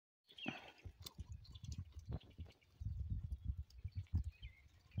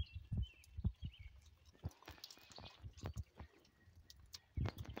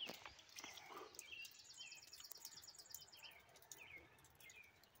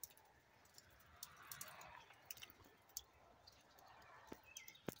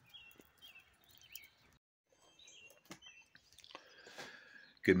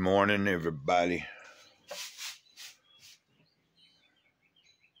Good morning, everybody.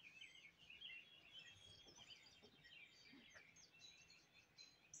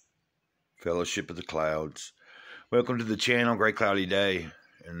 Fellowship of the Clouds. Welcome to the channel, Gray Cloudy Day.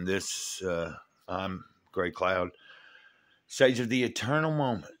 And this, I'm Gray Cloud. Sage of the eternal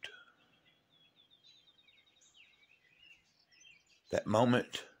moment. That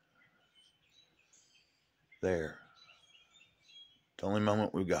moment there. The only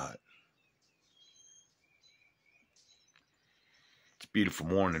moment we've got. It's a beautiful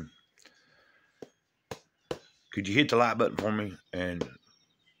morning. Could you hit the like button for me and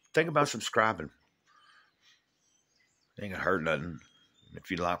think about subscribing? Ain't gonna hurt nothing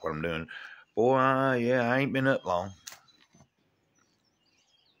if you like what I'm doing. Boy, yeah, I ain't been up long.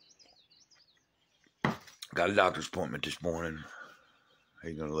 Got a doctor's appointment this morning.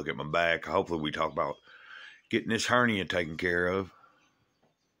 He's gonna look at my back. Hopefully we talk about getting this hernia taken care of.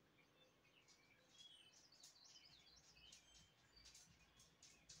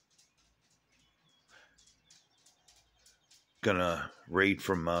 Gonna read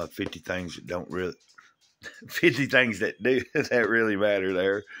from 50 things that don't really 50 things that do that really matter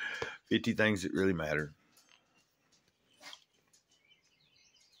there. 50 things that really matter.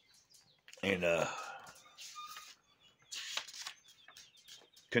 And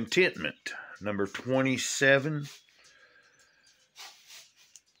contentment, number 27.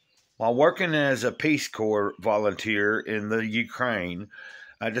 While working as a Peace Corps volunteer in the Ukraine,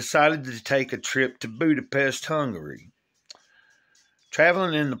 I decided to take a trip to Budapest, Hungary.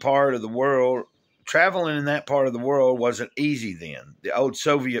 Traveling in that part of the world wasn't easy then. The old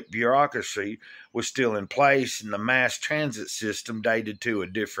Soviet bureaucracy was still in place, and the mass transit system dated to a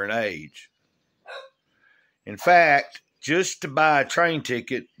different age. In fact, just to buy a train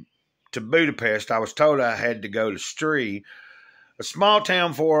ticket to Budapest, I was told I had to go to Stri, a small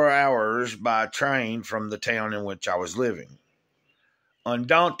town 4 hours by train from the town in which I was living.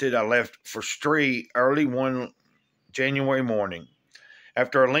 Undaunted, I left for Stri early one January morning.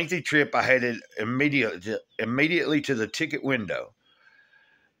 After a lengthy trip, I headed immediately to the ticket window.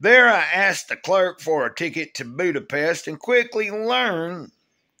 There, I asked the clerk for a ticket to Budapest and quickly learned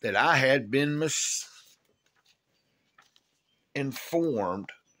that I had been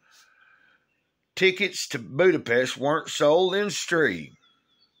misinformed. Tickets to Budapest weren't sold in Stri.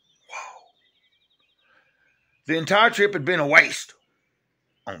 Whoa. The entire trip had been a waste.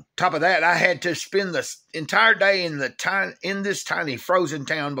 On top of that, I had to spend the entire day in this tiny frozen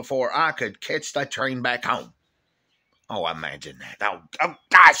town before I could catch the train back home. Oh, imagine that. Oh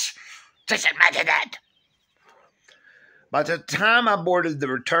gosh. Just imagine that. By the time I boarded the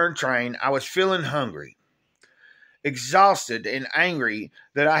return train, I was feeling hungry, exhausted, and angry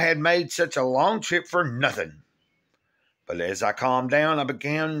that I had made such a long trip for nothing. But as I calmed down, I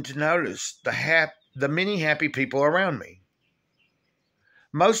began to notice the many happy people around me.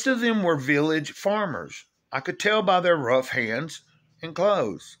 Most of them were village farmers. I could tell by their rough hands and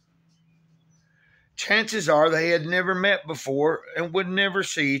clothes. Chances are they had never met before and would never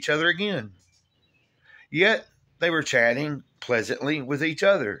see each other again. Yet they were chatting pleasantly with each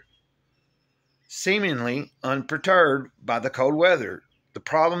other, seemingly unperturbed by the cold weather, the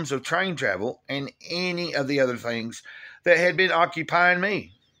problems of train travel, and any of the other things that had been occupying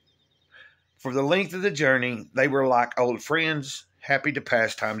me. For the length of the journey, they were like old friends, happy to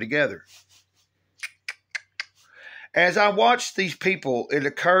pass time together. As I watched these people, it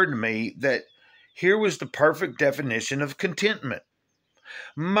occurred to me that here was the perfect definition of contentment.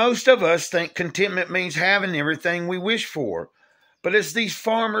 Most of us think contentment means having everything we wish for, but as these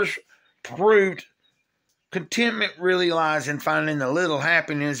farmers proved, contentment really lies in finding a little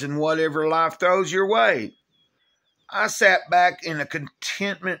happiness in whatever life throws your way. I sat back in a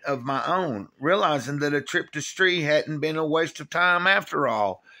contentment of my own, realizing that a trip to Stri hadn't been a waste of time after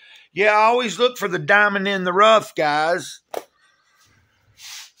all. Yeah, I always look for the diamond in the rough, guys.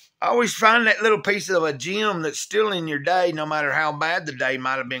 I always find that little piece of a gem that's still in your day, no matter how bad the day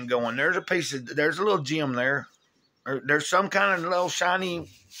might have been going. There's a little gem there. There's some kind of little shiny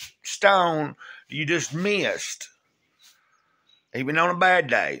stone you just missed, even on a bad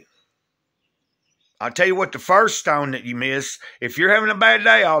day. I'll tell you what, the first stone that you miss, if you're having a bad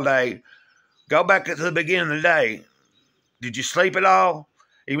day all day, go back to the beginning of the day. Did you sleep at all?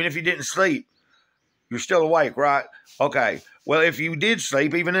 Even if you didn't sleep, you're still awake, right? Okay. Well, if you did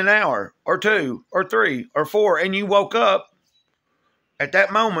sleep even an hour or 2 or 3 or 4 and you woke up at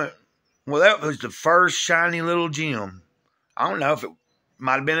that moment, well, that was the first shiny little gem. I don't know if it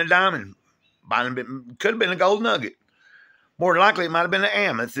might have been a diamond. Could have been a gold nugget. More than likely, it might have been an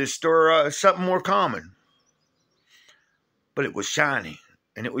amethyst or something more common. But it was shiny.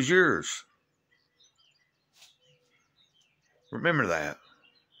 and it was yours. Remember that.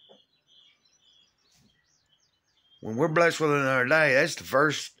 When we're blessed with another day,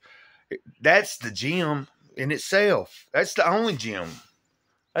 that's the gem in itself. That's the only gem.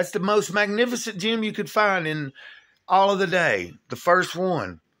 That's the most magnificent gem you could find in all of the day. The first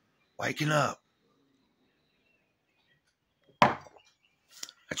one, waking up.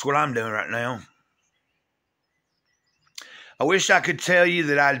 That's what I'm doing right now. I wish I could tell you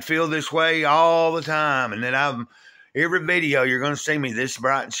that I'd feel this way all the time and that every video you're going to see me this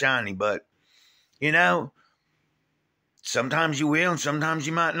bright and shiny. But, sometimes you will and sometimes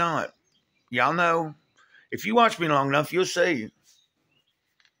you might not. Y'all know, if you watch me long enough, you'll see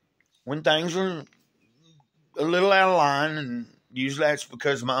when things are a little out of line, and usually that's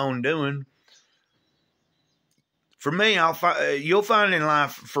because of my own doing. For me, you'll find in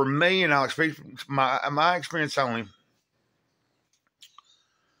life, for me, and I'll speak my experience only,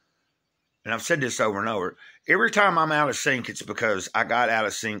 and I've said this over and over, every time I'm out of sync, it's because I got out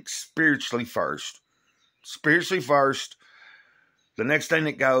of sync spiritually first. Spiritually first. The next thing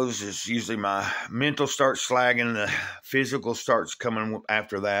that goes is usually my mental starts slagging, the physical starts coming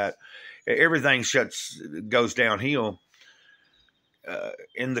after that. Everything goes downhill.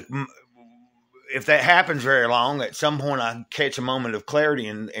 If that happens very long, at some point I catch a moment of clarity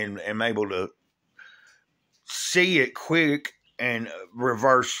and am able to see it quick and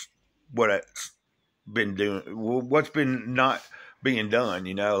reverse what it's been doing, what's been not being done,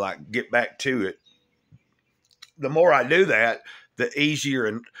 like get back to it. The more I do that, the easier,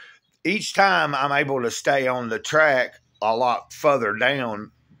 and each time I'm able to stay on the track a lot further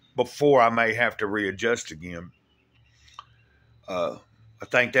down before I may have to readjust again. I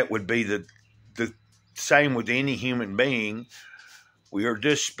think that would be the same with any human being. We are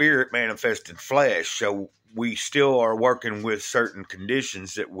just spirit manifested flesh, so we still are working with certain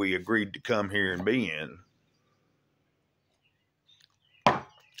conditions that we agreed to come here and be in.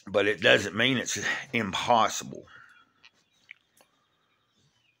 But it doesn't mean it's impossible.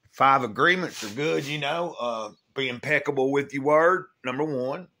 5 agreements are good, be impeccable with your word, number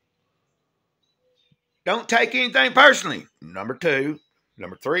 1. Don't take anything personally, number 2.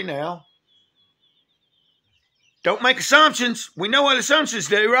 Number 3 now. Don't make assumptions. We know what assumptions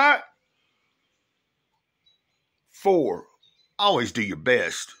do, right? 4, always do your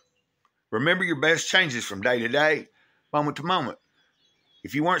best. Remember, your best changes from day to day, moment to moment.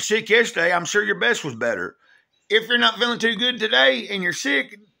 If you weren't sick yesterday, I'm sure your best was better. If you're not feeling too good today and you're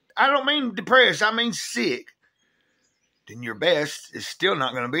sick, I don't mean depressed, I mean sick, then your best is still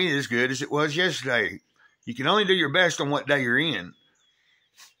not going to be as good as it was yesterday. You can only do your best on what day you're in.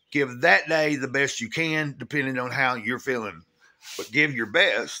 Give that day the best you can, depending on how you're feeling. But give your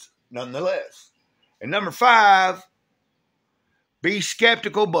best, nonetheless. And number 5, be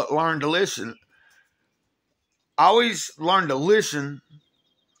skeptical, but learn to listen. Always learn to listen.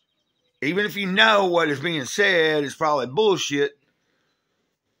 Even if you know what is being said is probably bullshit,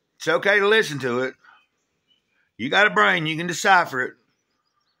 it's okay to listen to it. You got a brain, you can decipher it.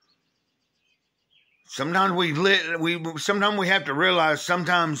 Sometimes we have to realize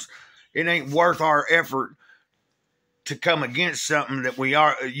sometimes it ain't worth our effort to come against something that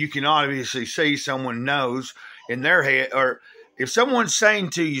you can obviously see someone knows in their head. Or if someone's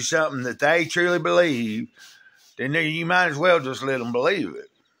saying to you something that they truly believe, then you might as well just let them believe it.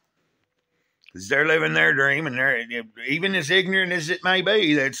 Because they're living their dream, and they're even as ignorant as it may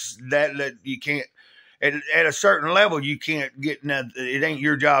be. That you can't at a certain level you can't get. It ain't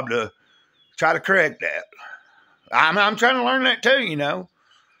your job to try to correct that. I'm trying to learn that too,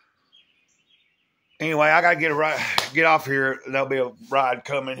 Anyway, I gotta get off here. There'll be a ride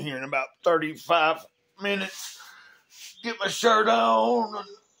coming here in about 35 minutes. Get my shirt on,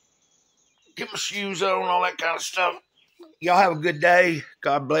 get my shoes on, all that kind of stuff. Y'all have a good day.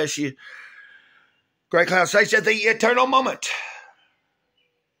 God bless you. Great Cloud Sage at the eternal moment.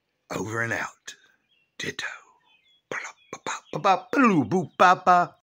 Over and out. Ditto.